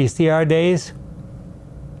 Absolutely. Did he see our days?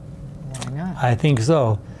 Why not? I think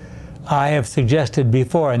so. I have suggested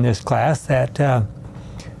before in this class that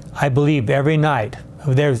I believe every night,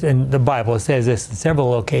 there's in the Bible, it says this in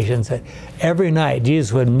several locations, that every night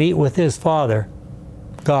Jesus would meet with his Father,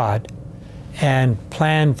 God, and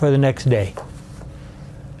plan for the next day.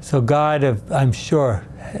 So God, I'm sure,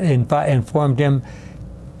 informed him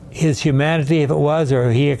his humanity, if it was,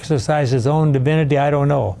 or he exercised his own divinity, I don't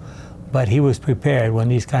know. But he was prepared when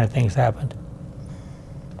these kind of things happened.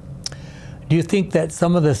 Do you think that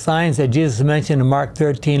some of the signs that Jesus mentioned in Mark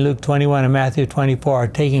 13, Luke 21, and Matthew 24 are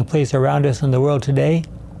taking place around us in the world today?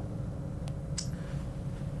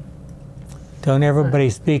 Don't everybody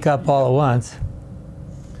speak up all at once.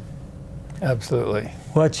 Absolutely.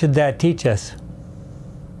 What should that teach us?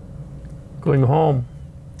 Going home.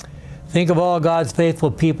 Think of all God's faithful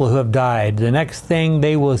people who have died. The next thing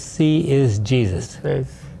they will see is Jesus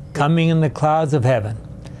coming in the clouds of heaven.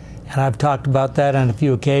 And I've talked about that on a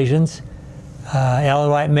few occasions. Ellen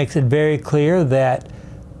White makes it very clear that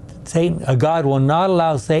God will not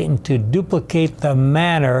allow Satan to duplicate the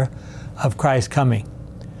manner of Christ's coming.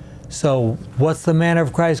 So what's the manner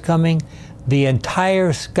of Christ's coming? The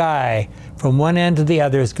entire sky from one end to the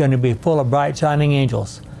other is going to be full of bright shining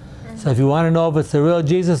angels. So if you want to know if it's the real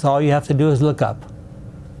Jesus, all you have to do is look up.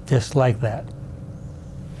 Just like that.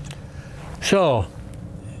 So,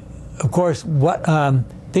 of course,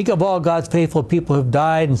 think of all God's faithful people who've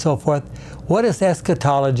died and so forth. What is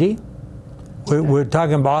eschatology? We're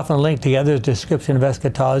talking about often linked together, a description of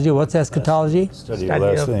eschatology. What's eschatology? Study of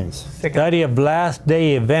last things. Study of last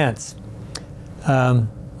day events.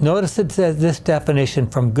 Notice it says this definition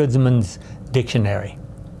from Goodman's dictionary.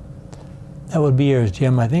 That would be yours,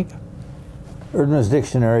 Jim, I think. Erdman's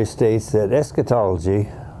dictionary states that eschatology,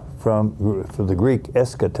 from the Greek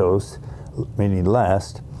eschatos, meaning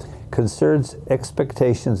last, concerns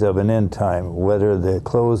expectations of an end time, whether the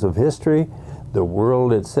close of history, the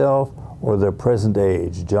world itself, or the present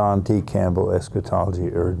age. John T. Campbell, Eschatology,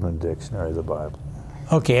 Erdman Dictionary of the Bible.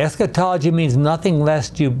 Okay, eschatology means nothing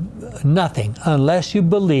unless you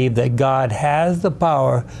believe that God has the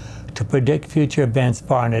power to predict future events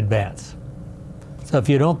far in advance. So if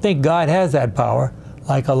you don't think God has that power,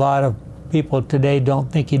 like a lot of people today don't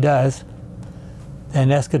think he does,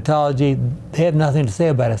 then eschatology, they have nothing to say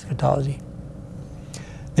about eschatology.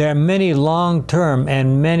 There are many long-term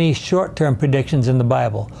and many short-term predictions in the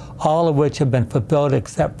Bible, all of which have been fulfilled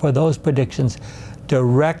except for those predictions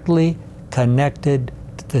directly connected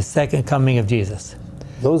to the second coming of Jesus.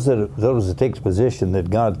 Those that take the position that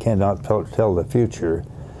God cannot tell the future,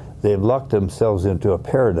 they've locked themselves into a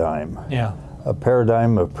paradigm. Yeah. A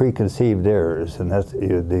paradigm of preconceived errors, and that's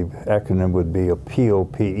the acronym would be a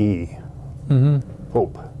POPE. Mm-hmm.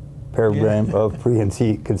 Hope. Paradigm of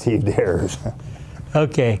preconceived errors.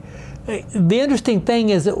 Okay. The interesting thing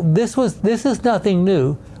is that this is nothing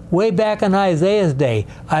new. Way back in Isaiah's day,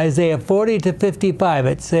 Isaiah 40 to 55,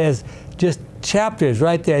 it says, just chapters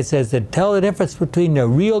right there, it says to tell the difference between the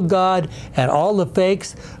real God and all the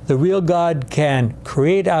fakes. The real God can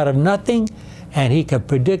create out of nothing, and he can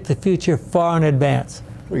predict the future far in advance.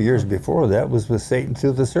 3 years before that was with Satan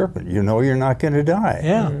through the serpent. You know you're not going to die.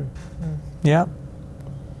 Yeah. Yeah.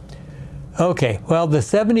 Okay, well, the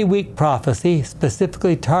 70-week prophecy,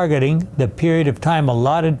 specifically targeting the period of time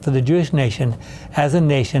allotted for the Jewish nation as a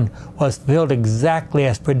nation, was fulfilled exactly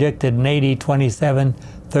as predicted in AD 27,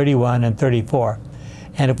 31, and 34.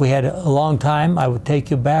 And if we had a long time, I would take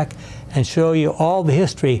you back and show you all the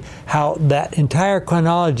history, how that entire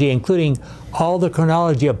chronology, including all the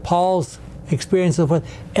chronology of Paul's experience of what,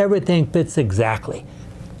 everything fits exactly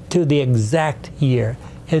to the exact year.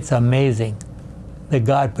 It's amazing that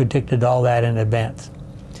God predicted all that in advance.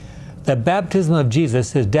 The baptism of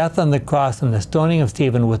Jesus, his death on the cross, and the stoning of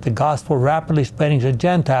Stephen, with the gospel rapidly spreading to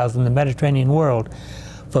Gentiles in the Mediterranean world,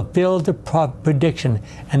 fulfilled the prediction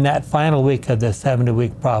in that final week of the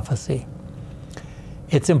 70-week prophecy.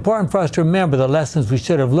 It's important for us to remember the lessons we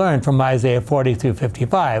should have learned from Isaiah 40 through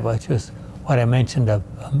 55, which was what I mentioned a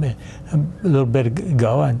little bit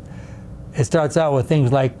ago. And it starts out with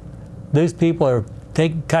things like, these people are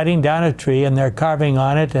cutting down a tree and they're carving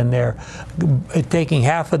on it, and they're taking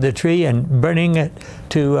half of the tree and burning it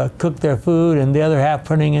to cook their food, and the other half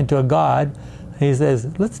turning into a god. He says,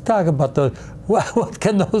 let's talk about those. What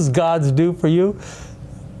can those gods do for you?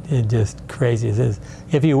 It's just crazy. It says,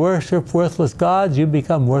 if you worship worthless gods, you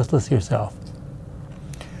become worthless yourself.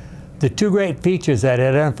 The two great features that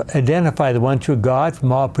identify the one true God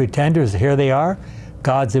from all pretenders, here they are: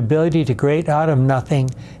 God's ability to create out of nothing,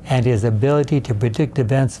 and his ability to predict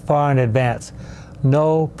events far in advance.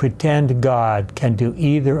 No pretend God can do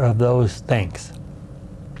either of those things.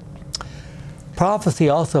 Prophecy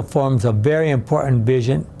also forms a very important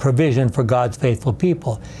provision for God's faithful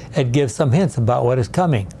people. It gives some hints about what is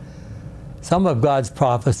coming. Some of God's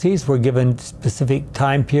prophecies were given specific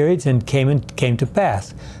time periods and came to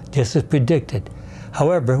pass, just as predicted.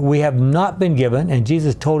 However, we have not been given, and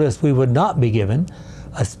Jesus told us we would not be given,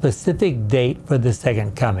 a specific date for the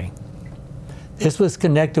second coming. This was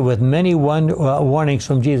connected with many warnings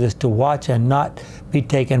from Jesus to watch and not be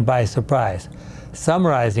taken by surprise.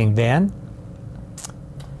 Summarizing then,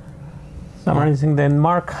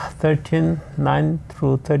 Mark 13, 9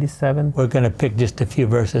 through 37. We're going to pick just a few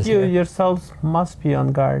verses You here. yourselves must be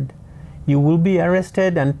on guard. You will be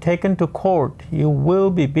arrested and taken to court. You will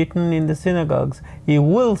be beaten in the synagogues. You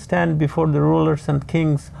will stand before the rulers and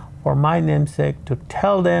kings for my name's sake, to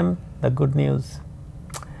tell them the good news.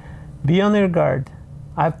 Be on your guard.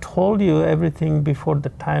 I've told you everything before the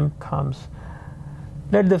time comes.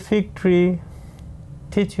 Let the fig tree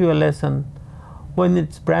teach you a lesson. When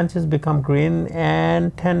its branches become green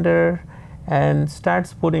and tender and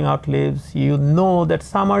starts putting out leaves, you know that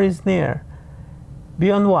summer is near.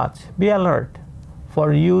 Be on watch, be alert,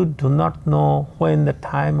 for you do not know when the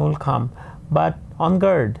time will come. But on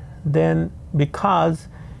guard then, because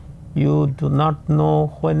you do not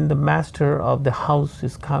know when the master of the house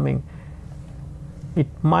is coming. It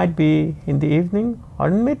might be in the evening or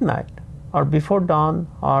in midnight, or before dawn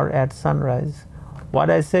or at sunrise. What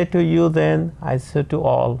I say to you then, I say to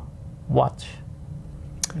all, watch.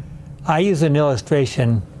 I use an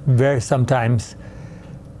illustration sometimes.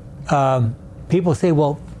 People say,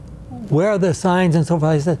 well, where are the signs and so forth?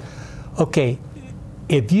 I said, okay,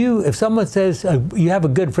 if someone says you have a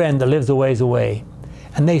good friend that lives a ways away,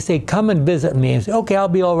 and they say, come and visit me, and say, okay, I'll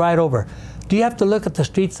be all right over. Do you have to look at the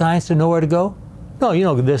street signs to know where to go? No, you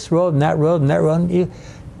know, this road and that road and that road.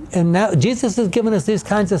 And now Jesus has given us these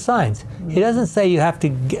kinds of signs. He doesn't say you have to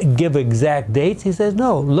give exact dates. He says,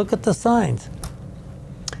 no, look at the signs.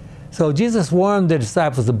 So Jesus warned the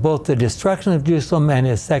disciples of both the destruction of Jerusalem and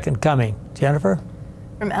his second coming. Jennifer?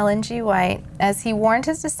 From Ellen G. White, as he warned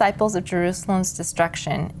his disciples of Jerusalem's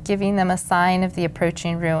destruction, giving them a sign of the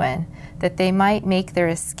approaching ruin, that they might make their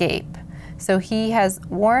escape. So he has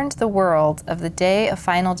warned the world of the day of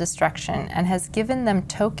final destruction and has given them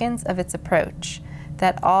tokens of its approach,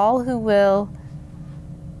 that all who will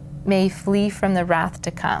may flee from the wrath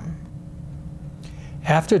to come.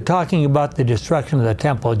 After talking about the destruction of the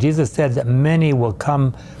temple, Jesus said that many will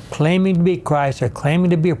come claiming to be Christ or claiming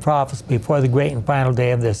to be prophets before the great and final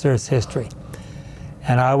day of this earth's history.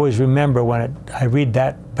 And I always remember when I read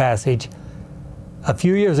that passage, a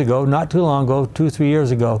few years ago, not too long ago, 2-3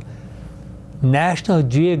 years ago, National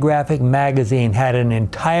Geographic magazine had an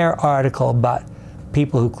entire article about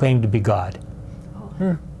people who claimed to be God.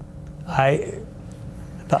 I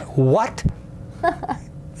thought, what?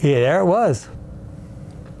 Yeah, there it was.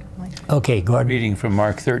 Okay, Gordon. Reading from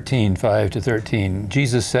Mark 13, 5 to 13.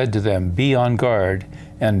 Jesus said to them, "Be on guard,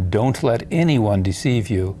 and don't let anyone deceive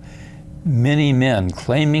you. Many men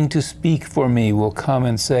claiming to speak for me will come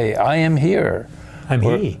and say, 'I am here.' I'm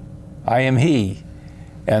Or, he. 'I am he.'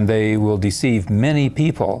 And they will deceive many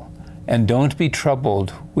people. And don't be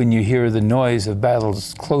troubled when you hear the noise of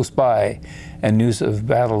battles close by and news of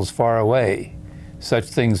battles far away. Such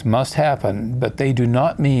things must happen, but they do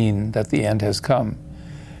not mean that the end has come.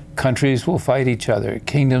 Countries will fight each other,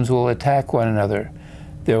 kingdoms will attack one another.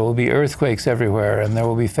 There will be earthquakes everywhere, and there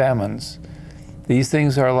will be famines. These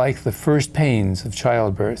things are like the first pains of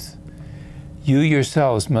childbirth. You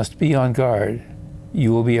yourselves must be on guard.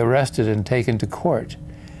 You will be arrested and taken to court.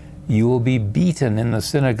 You will be beaten in the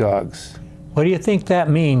synagogues." What do you think that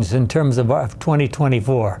means in terms of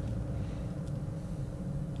 2024?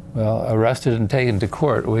 Well, arrested and taken to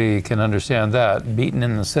court, we can understand that. Beaten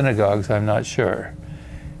in the synagogues, I'm not sure.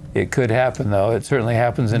 It could happen, though. It certainly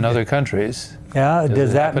happens in other countries. Yeah,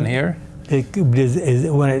 Does it happen here?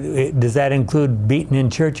 Does that include beaten in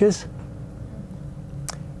churches?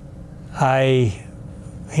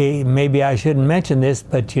 Maybe I shouldn't mention this,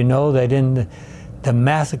 but you know that in the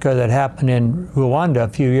massacre that happened in Rwanda a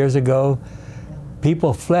few years ago,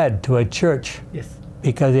 people fled to a church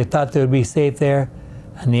because they thought they would be safe there,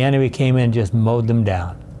 and the enemy came in and just mowed them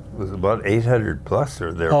down. It was about 800 plus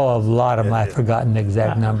or there. Oh, a lot of them. I've forgotten the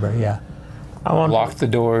exact number, yeah. Locked the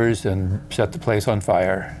doors and set the place on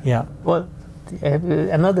fire. Yeah. Well,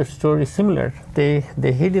 another story similar. They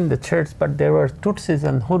hid in the church, but there were Tutsis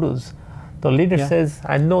and Hudus. The leader says,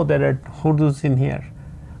 "I know there are Hudus in here.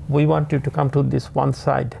 We want you to come to this one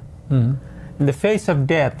side." Mm-hmm. In the face of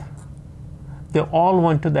death, they all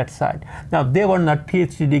went to that side. Now, they were not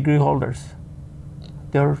PhD degree holders.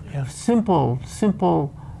 They were simple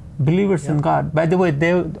believers in God. By the way,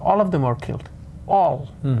 all of them were killed. All.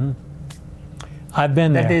 Mm-hmm. I've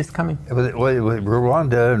been there. That day is coming.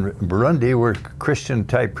 Rwanda and Burundi were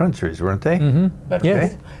Christian-type countries, weren't they? Mm-hmm. But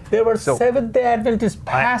yes. There were Seventh-day Adventist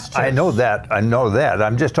pastors. I know that.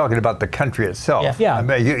 I'm just talking about the country itself. Yeah. I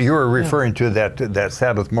mean, you were referring to that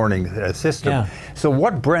Sabbath morning system. Yeah. So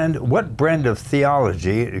what brand of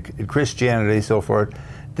theology, Christianity, so forth,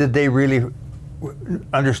 did they really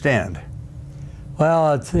understand?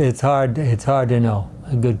 Well, it's hard to know.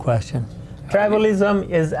 A good question. Tribalism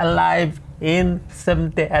is alive in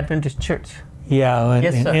Seventh-day Adventist Church. Yeah,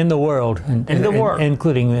 in the world. In the world.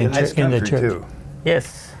 Including in the church. Too.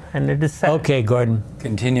 Yes, and it is sad. Okay, Gordon.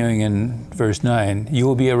 Continuing in verse 9, "You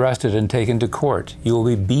will be arrested and taken to court. You will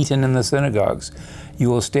be beaten in the synagogues. You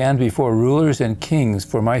will stand before rulers and kings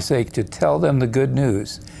for my sake to tell them the good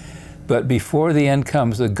news. But before the end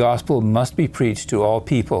comes, the gospel must be preached to all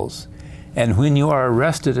peoples. And when you are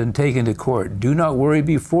arrested and taken to court, do not worry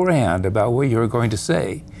beforehand about what you are going to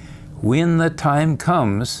say. When the time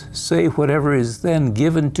comes, say whatever is then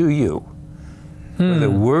given to you. For the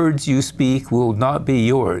words you speak will not be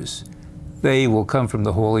yours. They will come from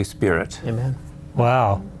the Holy Spirit." Amen.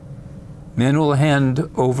 Wow. "Men will hand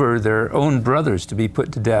over their own brothers to be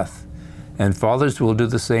put to death, and fathers will do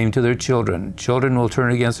the same to their children. Children will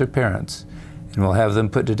turn against their parents and will have them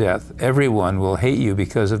put to death. Everyone will hate you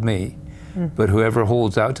because of me, but whoever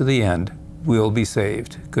holds out to the end will be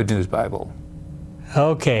saved." Good News Bible.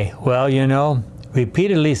 Okay, well, you know,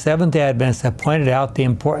 repeatedly Seventh-day Adventists have pointed out the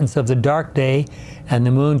importance of the dark day and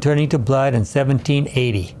the moon turning to blood in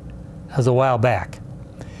 1780. That was a while back.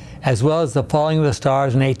 As well as the falling of the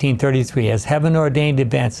stars in 1833 as heaven-ordained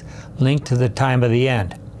events linked to the time of the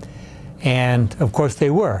end. And of course they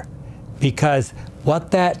were, because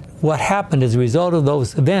what happened as a result of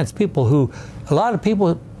those events, a lot of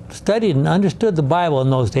people studied and understood the Bible in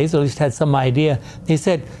those days, or at least had some idea. They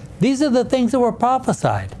said, these are the things that were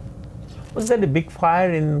prophesied. Was that a big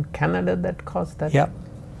fire in Canada that caused that? Yep.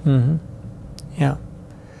 Mm-hmm. Yeah.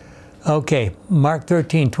 Okay, Mark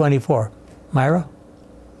 13:24. Myra?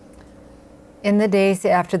 In the days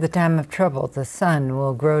after the time of trouble, the sun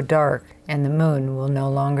will grow dark and the moon will no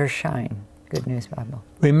longer shine. Good News Bible.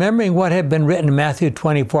 Remembering what had been written in Matthew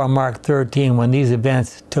 24 and Mark 13 when these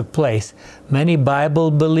events took place, many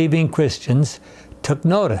Bible-believing Christians took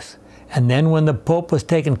notice. And then when the Pope was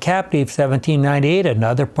taken captive, 1798,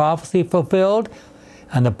 another prophecy fulfilled,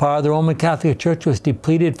 and the power of the Roman Catholic Church was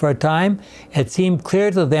depleted for a time, it seemed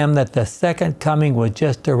clear to them that the second coming was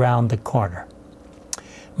just around the corner.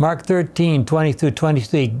 Mark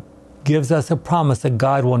 13:20-23 gives us a promise that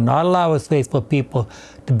God will not allow His faithful people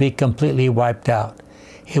to be completely wiped out.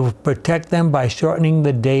 He will protect them by shortening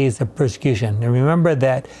the days of persecution. And remember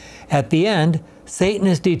that at the end, Satan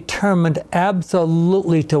is determined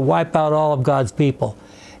absolutely to wipe out all of God's people.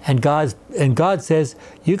 And God says,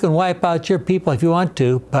 you can wipe out your people if you want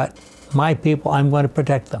to, but my people, I'm going to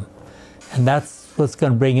protect them. And that's what's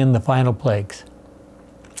going to bring in the final plagues.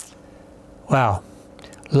 Wow.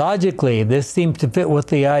 Logically, this seems to fit with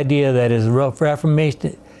the idea that as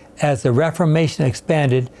the Reformation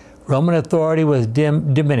expanded, Roman authority was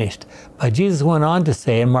diminished. But Jesus went on to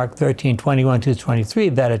say in Mark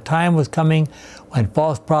 13:21-23 that a time was coming when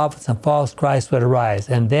false prophets and false Christs would arise.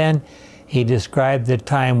 And then he described the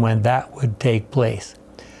time when that would take place.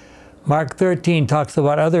 Mark 13 talks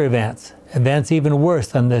about other events even worse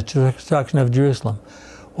than the destruction of Jerusalem.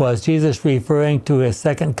 Was Jesus referring to his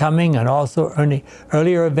second coming and also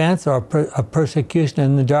earlier events or persecution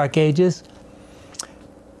in the Dark Ages?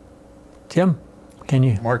 Jim, can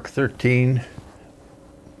you? Mark 13,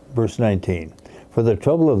 verse 19. For the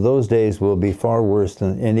trouble of those days will be far worse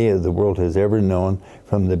than any of the world has ever known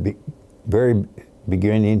from the very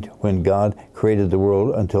beginning when God created the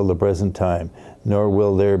world until the present time, nor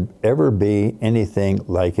will there ever be anything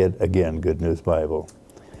like it again. Good News Bible.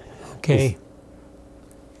 Okay.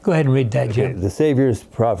 Go ahead and read that, Jim. The Savior's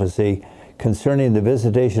prophecy concerning the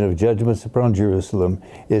visitation of judgments upon Jerusalem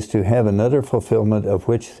is to have another fulfillment of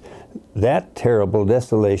which that terrible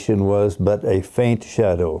desolation was but a faint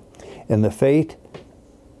shadow. In the fate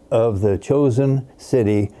of the chosen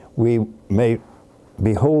city, we may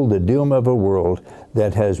behold the doom of a world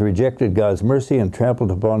that has rejected God's mercy and trampled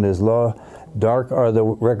upon his law. Dark are the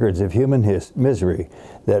records of human misery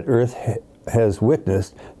that earth has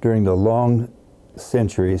witnessed during the long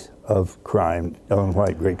centuries of crime. Ellen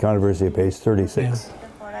White, Great Controversy, page 36. Yeah.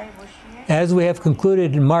 As we have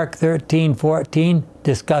concluded, in Mark 13:14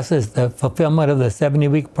 discusses the fulfillment of the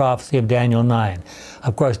 70-week prophecy of Daniel 9.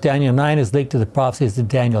 Of course, Daniel 9 is linked to the prophecies of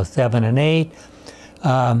Daniel 7 and 8,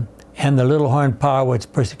 and the little horn power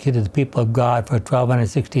which persecuted the people of God for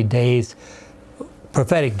 1260 days,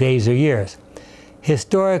 prophetic days or years.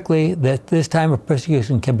 Historically, this time of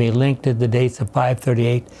persecution can be linked to the dates of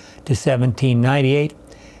 538 to 1798,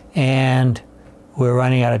 and we're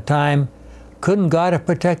running out of time. Couldn't God have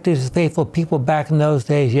protected his faithful people back in those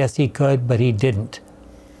days? Yes, he could, but he didn't.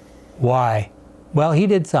 Why? Well, he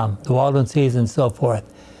did some, the Walden Seas and so forth.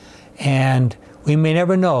 And we may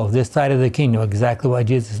never know this side of the kingdom exactly why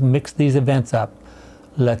Jesus mixed these events up.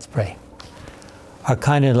 Let's pray. Our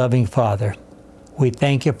kind and loving Father, we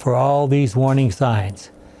thank you for all these warning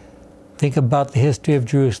signs. Think about the history of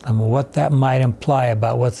Jerusalem and what that might imply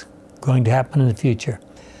about what's going to happen in the future.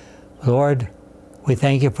 Lord, we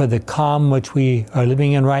thank you for the calm which we are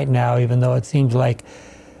living in right now, even though it seems like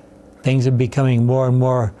things are becoming more and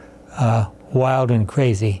more wild and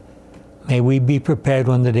crazy. May we be prepared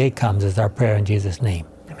when the day comes, is our prayer in Jesus' name.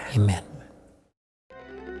 Amen. Amen.